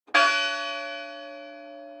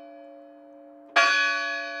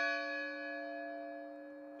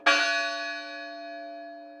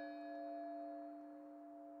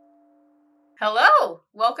Hello!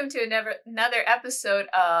 Welcome to another episode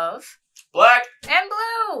of Black and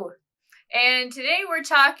Blue. And today we're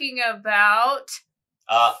talking about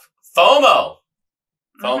FOMO.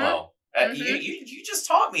 FOMO. Mm-hmm. You just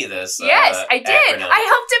taught me this. Yes, I did. acronym. I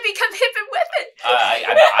hope to become hip and with it. I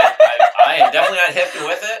am definitely not hip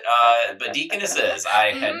with it, but Deaconess is. I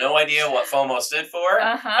had no idea what FOMO stood for.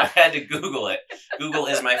 I had to Google it. Google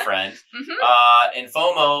is my friend. And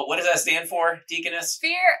FOMO, what does that stand for, Deaconess?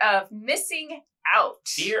 Fear of missing out.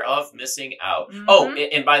 Fear of missing out. Oh,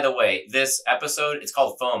 and by the way, this episode, it's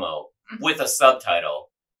called FOMO with a subtitle,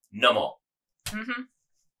 Nomo.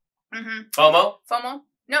 FOMO? FOMO?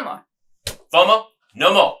 Nomo. FOMO?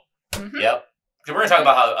 Nomo. Yep. Because we're going to talk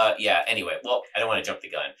about how, anyway. Well, I don't want to jump the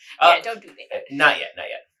gun. Don't do that. Not yet.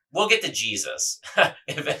 We'll get to Jesus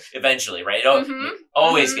eventually, right?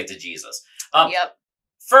 Always get to Jesus. Yep.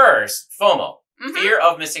 First, FOMO. Fear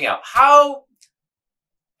of missing out. How,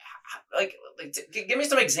 give me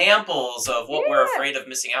some examples of what we're afraid of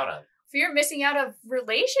missing out on. Fear of missing out of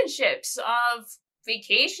relationships, of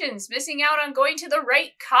vacations, missing out on going to the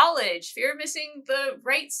right college, fear of missing the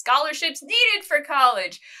right scholarships needed for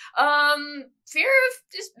college, fear of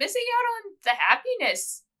just missing out on the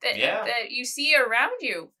happiness that you see around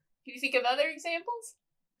you. Can you think of other examples?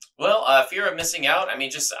 Well, fear of missing out.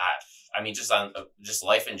 Just on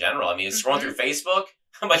life in general. Scrolling through Facebook.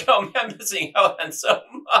 I'm like, oh man, I'm missing out on so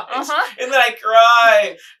much. And then I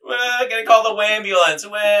cry. I gotta call the ambulance.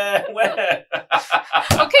 Okay,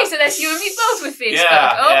 so that's you and me both with Facebook.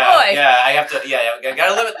 Boy. Yeah, I have to, I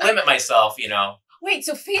gotta limit myself, Wait,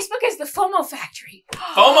 so Facebook is the FOMO factory.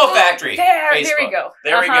 FOMO factory. There we go.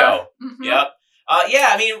 There we go. Yep.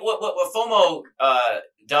 What FOMO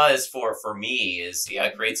does for me is,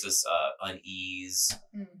 it creates this unease.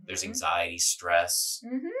 There's anxiety, stress,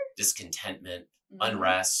 discontentment,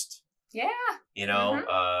 unrest. Yeah.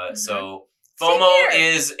 So FOMO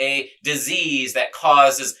is a disease that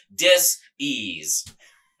causes dis-ease.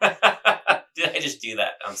 Did I just do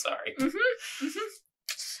that? I'm sorry.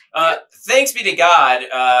 Thanks be to God,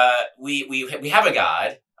 we have a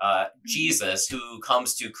God, Jesus, who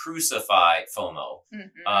comes to crucify FOMO,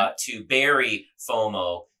 to bury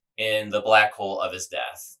FOMO in the black hole of his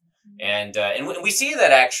death. And we see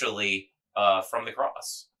that actually from the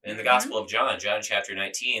cross. In the Gospel of John chapter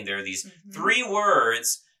 19, there are these three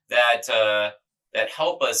words that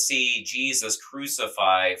help us see Jesus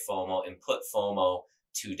crucify FOMO and put FOMO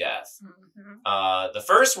to death. The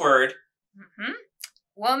first word,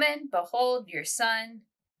 woman, behold your son,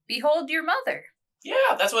 behold your mother.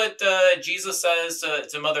 Yeah, that's what Jesus says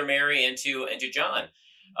to Mother Mary and to John.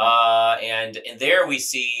 And there we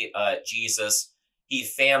see Jesus, he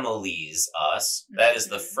families us. That is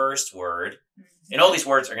the first word. And all these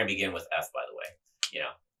words are going to begin with F, by the way.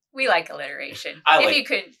 We like alliteration. You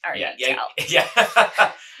couldn't already tell. Yeah.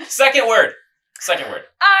 Second word.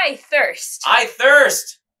 I thirst. I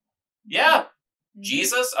thirst. Yeah.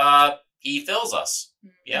 Jesus, he fills us.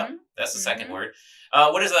 Yeah, that's the second word.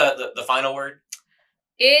 What is the final word?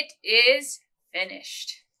 It is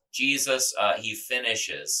finished. Jesus, he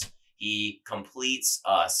finishes. He completes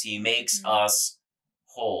us. He makes us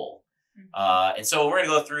whole. And so we're going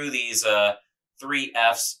to go through these three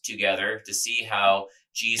F's together to see how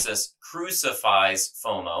Jesus crucifies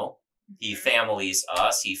FOMO. He families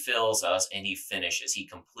us, he fills us, and he finishes. He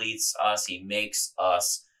completes us, he makes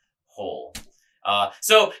us whole.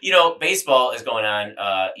 So, baseball is going on,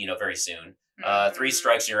 very soon. 3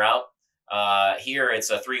 strikes and you're out. Here it's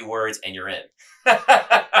 3 words and you're in.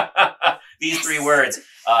 These 3 words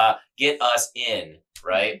get us in,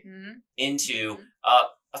 right? Into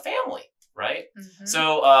a family. Right?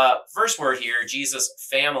 So, first word here, Jesus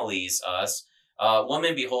families us.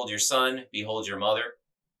 Woman, behold your son, behold your mother.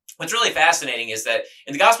 What's really fascinating is that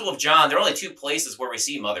in the Gospel of John, there are only 2 places where we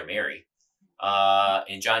see Mother Mary.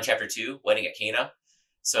 In John chapter 2, wedding at Cana.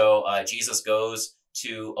 So, Jesus goes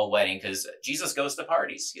to a wedding because Jesus goes to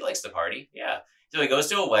parties. He likes to party. Yeah. So he goes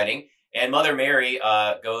to a wedding and Mother Mary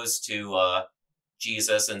goes to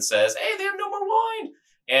Jesus and says, hey, they have no more wine.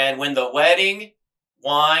 And when the wedding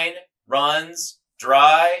wine runs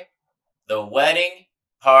dry, the wedding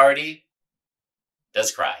party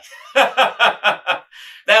does cry. That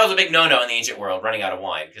was a big no-no in the ancient world, running out of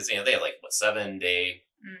wine, because they have 7-day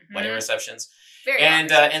wedding receptions.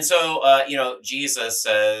 And so Jesus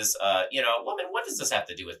says, woman, what does this have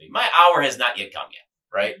to do with me? My hour has not yet come yet,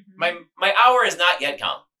 right? My hour has not yet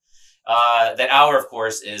come. That hour, of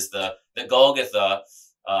course, is the Golgotha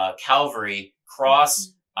Calvary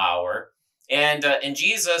cross hour. And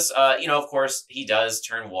Jesus, of course, he does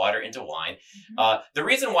turn water into wine. The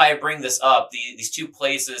reason why I bring this up, these 2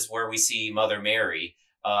 places where we see Mother Mary,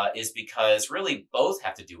 is because really both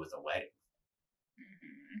have to do with a wedding.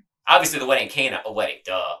 Obviously, the wedding Cana, a wedding,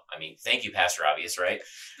 duh. I mean, thank you, Pastor Obvious, right?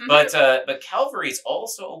 But Calvary's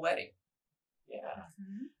also a wedding.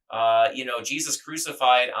 Yeah. Jesus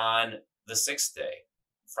crucified on the 6th day,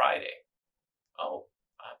 Friday. Oh,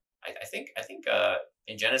 I think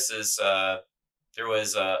in Genesis there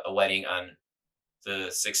was a wedding on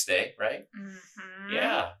the 6th day, right?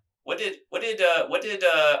 Yeah. What did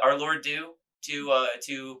our Lord do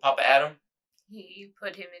to Papa Adam? He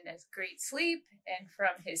put him in a great sleep, and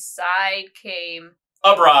from his side came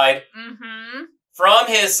a bride. From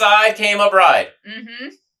his side came a bride.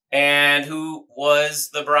 And who was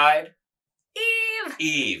the bride? Eve.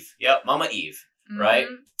 Eve. Yep, Mama Eve. Right?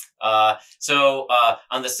 So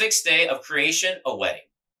on the 6th day of creation, a wedding.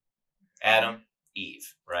 Adam,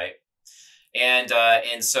 Eve. Right? And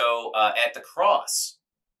so at the cross,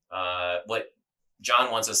 what John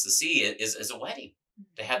wants us to see is a wedding.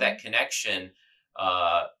 To have that connection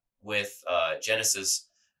with Genesis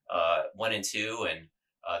 1 and 2 and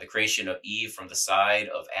the creation of Eve from the side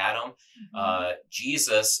of Adam.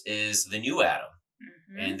 Jesus is the new Adam.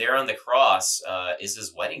 And there on the cross is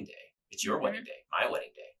his wedding day. It's your wedding day, my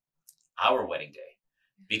wedding day, our wedding day.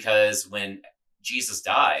 Because when Jesus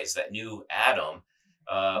dies, that new Adam,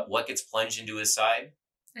 what gets plunged into his side?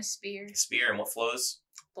 A spear. A spear. And what flows?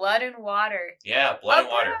 Blood and water. Yeah, blood and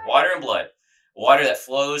water. Water and blood. Water that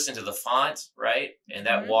flows into the font, right? And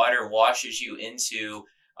that water washes you into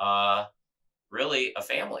really a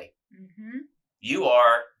family. You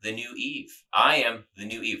are the new Eve. I am the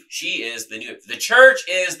new Eve. She is the new Eve. The church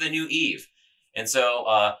is the new Eve. And so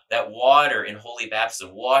that water in holy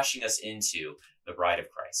baptism washing us into the bride of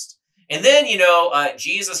Christ. And then,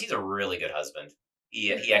 Jesus, he's a really good husband.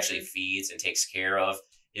 He actually feeds and takes care of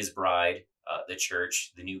his bride, the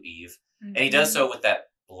church, the new Eve. And he does so with that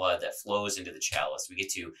blood that flows into the chalice. We get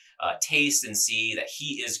to taste and see that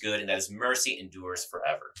he is good and that his mercy endures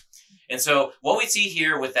forever. And so what we see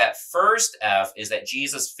here with that first F is that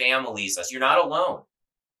Jesus families us. You're not alone.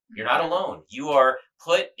 You're not alone. You are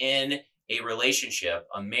put in a relationship,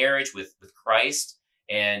 a marriage with Christ,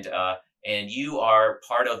 and you are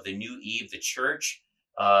part of the new Eve, the church.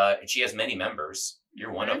 And she has many members.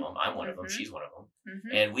 You're one of them. I'm one of them. She's one of them.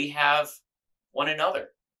 And we have one another.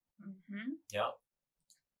 Yeah.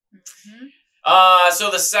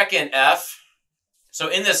 So the second F. So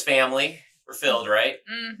in this family, we're filled, right?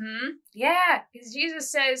 Yeah, because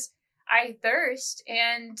Jesus says, I thirst.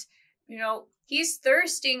 And, he's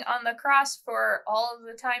thirsting on the cross for all of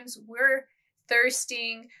the times we're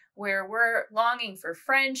thirsting, where we're longing for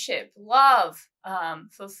friendship, love,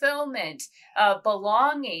 fulfillment,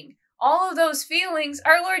 belonging. All of those feelings,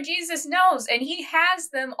 our Lord Jesus knows, and he has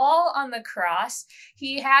them all on the cross.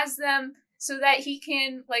 He has them so that he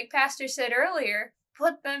can, like Pastor said earlier,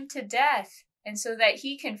 put them to death, and so that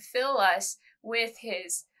he can fill us with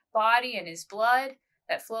his body and his blood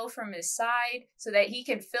that flow from his side, so that he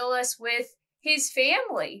can fill us with his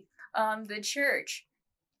family, the church,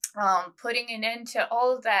 putting an end to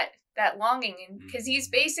all of that longing. And because he's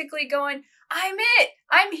basically going, I'm it,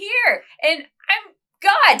 I'm here, and I'm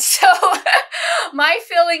God. So my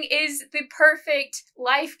filling is the perfect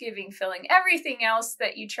life-giving filling. Everything else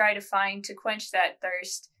that you try to find to quench that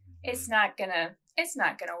thirst, it's not gonna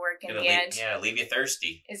work in the end. Yeah, leave you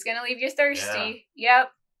thirsty. It's gonna leave you thirsty.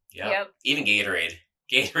 Yep. Even Gatorade.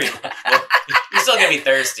 You're still gonna be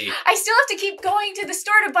thirsty. I still have to keep going to the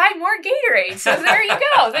store to buy more Gatorade. So there you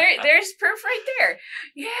go. There's proof right there.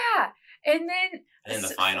 Yeah. And then the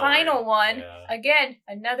final one, again,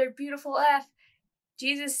 another beautiful F.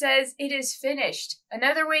 Jesus says, it is finished.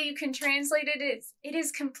 Another way you can translate it is, it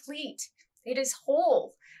is complete. It is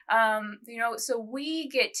whole. So we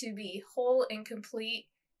get to be whole and complete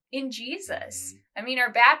in Jesus. I mean,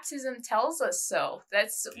 our baptism tells us so.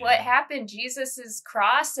 That's what happened. Jesus's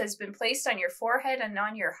cross has been placed on your forehead and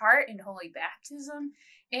on your heart in holy baptism.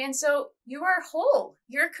 And so you are whole.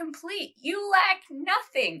 You're complete. You lack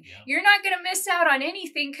nothing. Yeah. You're not going to miss out on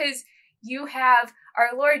anything because you have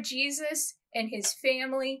our Lord Jesus and his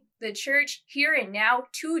family, the church, here and now,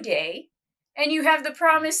 today. And you have the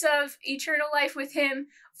promise of eternal life with him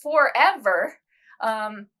forever,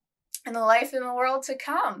 and the life in the world to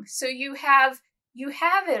come. So you have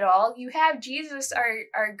it all. You have Jesus,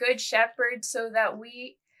 our good shepherd, so that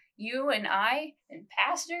you and I and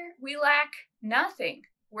Pastor, we lack nothing.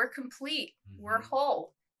 We're complete. We're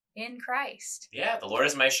whole in Christ. Yeah, the Lord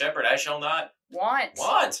is my shepherd. I shall not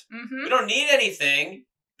want. We don't need anything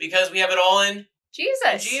because we have it all in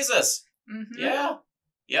Jesus. Yeah.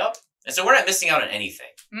 Yep. And so we're not missing out on anything.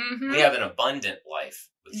 We have an abundant life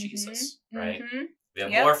with Jesus, right? We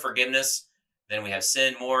have more forgiveness then we have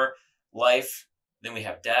sin. More life, then we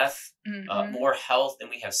have death. More health, then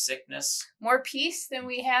we have sickness. More peace, than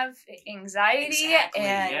we have anxiety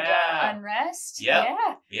and unrest. Yep.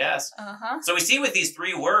 Yeah. Yes. So we see with these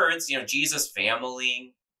 3 words, Jesus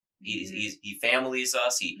family. He families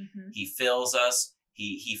us. He fills us.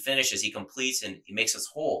 He finishes. He completes, and he makes us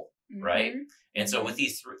whole. Right. And so with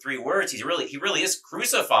these 3 words, he really is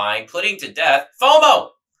crucifying, putting to death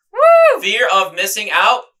FOMO. Woo! Fear of missing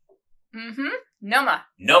out. Nomo.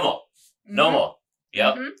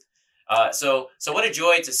 Yep. So what a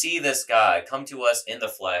joy to see this God come to us in the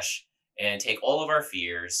flesh and take all of our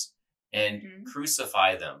fears and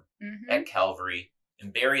crucify them at Calvary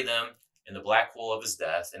and bury them in the black hole of his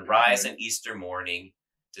death and rise on Easter morning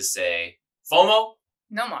to say, FOMO?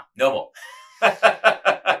 Nomo.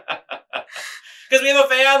 Because we have a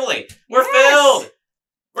family. We're filled.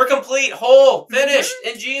 We're complete, whole, finished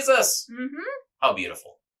in Jesus. How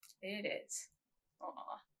beautiful. It is.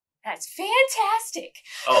 Aw, that's fantastic.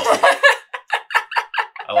 Oh,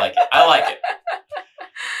 I like it.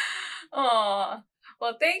 Aw.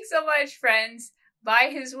 Well, thanks so much, friends. By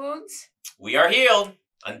his wounds, we are healed.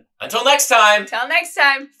 Until next time. Till next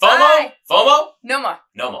time. FOMO? Bye. FOMO? No more.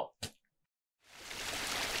 No more.